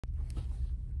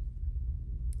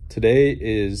Today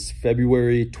is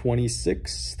February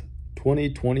 26th,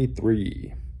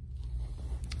 2023.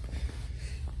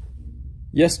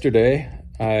 Yesterday,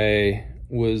 I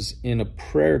was in a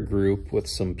prayer group with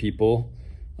some people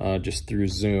just through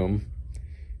Zoom,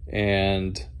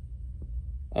 and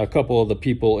a couple of the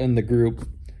people in the group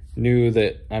knew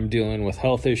that I'm dealing with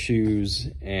health issues,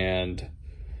 and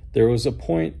there was a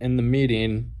point in the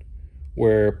meeting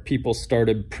where people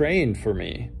started praying for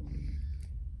me.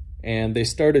 And they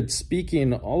started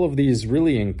speaking all of these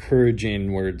really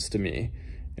encouraging words to me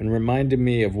and reminded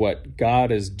me of what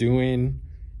God is doing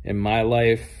in my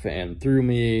life and through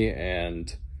me,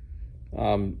 and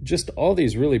just all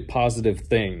these really positive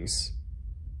things.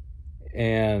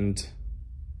 And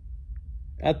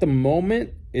at the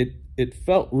moment, it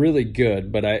felt really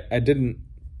good, but I didn't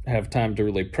have time to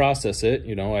really process it.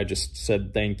 You know, I just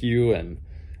said thank you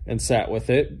and sat with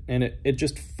it, and it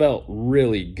just felt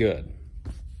really good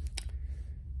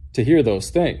to hear those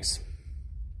things.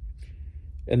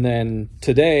 And then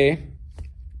today,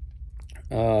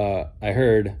 I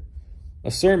heard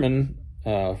a sermon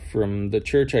from the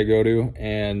church I go to,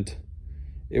 and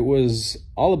it was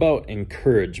all about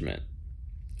encouragement.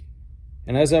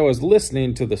 And as I was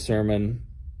listening to the sermon,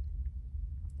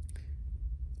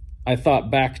 I thought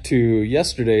back to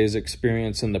yesterday's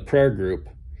experience in the prayer group,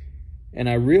 and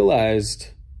I realized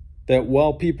that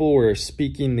while people were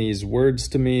speaking these words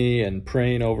to me and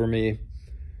praying over me,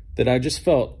 that I just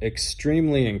felt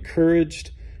extremely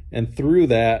encouraged, and through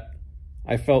that,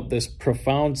 I felt this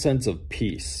profound sense of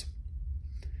peace.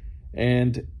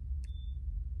 And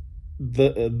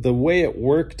the way it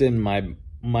worked in my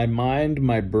mind,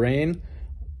 my brain,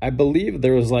 I believe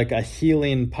there was like a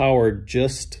healing power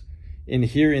just in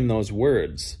hearing those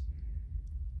words.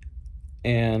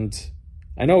 And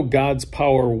I know God's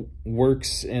power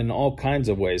works in all kinds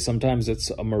of ways. Sometimes it's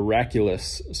a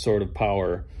miraculous sort of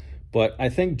power, but I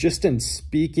think just in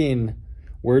speaking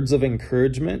words of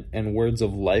encouragement and words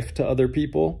of life to other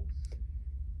people,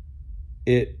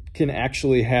 it can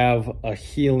actually have a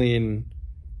healing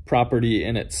property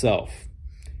in itself.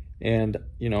 And,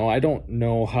 you know, I don't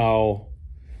know how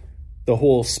the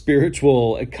whole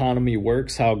spiritual economy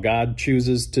works, how God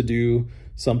chooses to do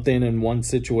something in one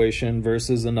situation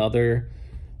versus another.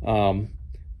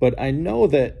 But I know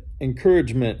that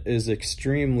encouragement is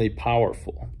extremely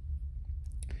powerful.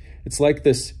 It's like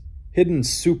this hidden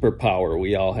superpower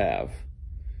we all have,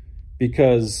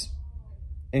 because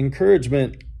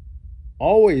encouragement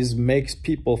always makes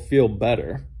people feel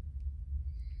better.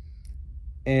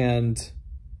 And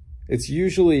it's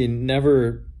usually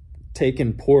never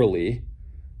taken poorly.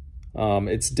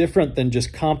 It's different than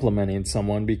just complimenting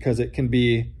someone, because it can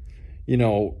be, you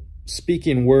know,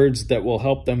 speaking words that will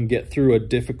help them get through a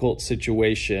difficult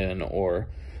situation, or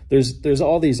there's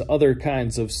all these other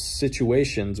kinds of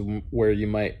situations where you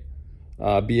might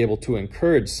be able to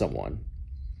encourage someone.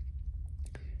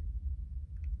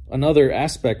 Another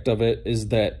aspect of it is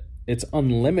that it's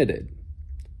unlimited.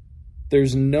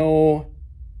 There's no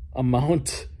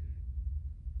amount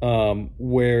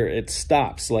where it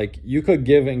stops. Like, you could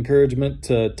give encouragement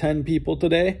to 10 people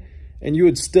today, and you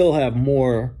would still have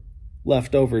more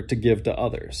left over to give to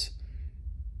others.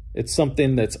 It's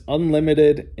something that's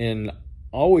unlimited and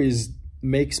always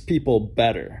makes people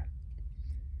better.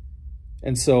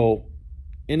 And so,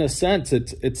 in a sense,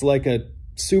 it's like a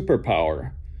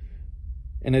superpower.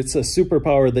 And it's a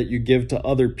superpower that you give to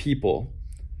other people.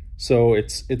 So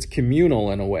it's communal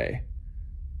in a way.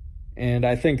 And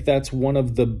I think that's one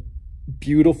of the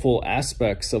beautiful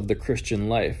aspects of the Christian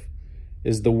life,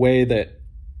 is the way that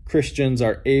Christians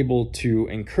are able to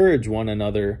encourage one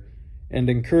another and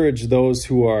encourage those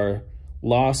who are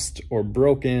lost or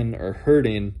broken or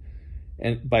hurting,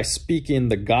 and by speaking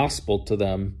the gospel to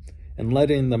them and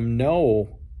letting them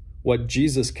know what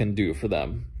Jesus can do for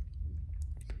them.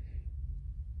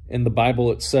 In the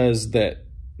Bible, it says that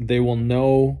they will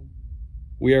know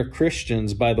we are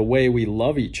Christians by the way we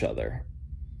love each other.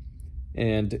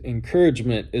 And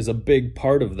encouragement is a big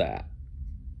part of that.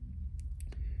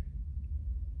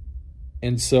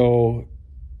 And so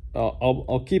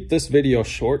I'll keep this video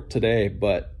short today,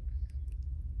 but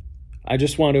I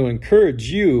just want to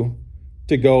encourage you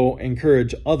to go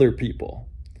encourage other people,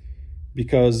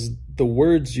 because the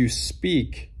words you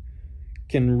speak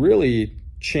can really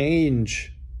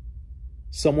change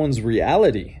someone's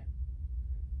reality.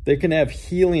 They can have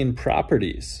healing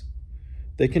properties.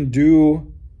 They can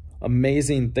do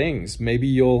amazing things. Maybe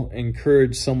you'll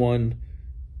encourage someone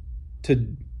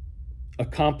to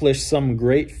accomplish some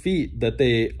great feat that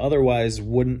they otherwise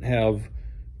wouldn't have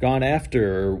gone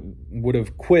after or would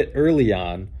have quit early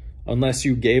on unless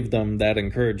you gave them that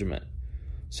encouragement.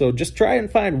 So just try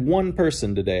and find one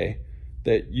person today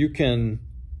that you can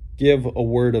give a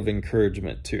word of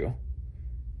encouragement to.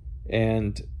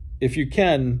 And if you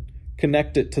can,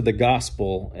 connect it to the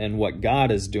gospel and what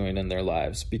God is doing in their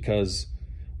lives. Because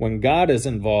when God is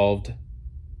involved,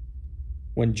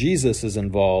 when Jesus is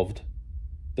involved,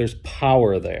 there's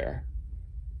power there,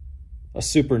 a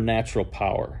supernatural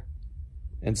power.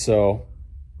 And so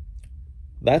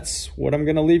that's what I'm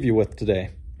going to leave you with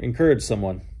today. Encourage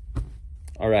someone.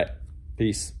 All right.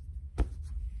 Peace.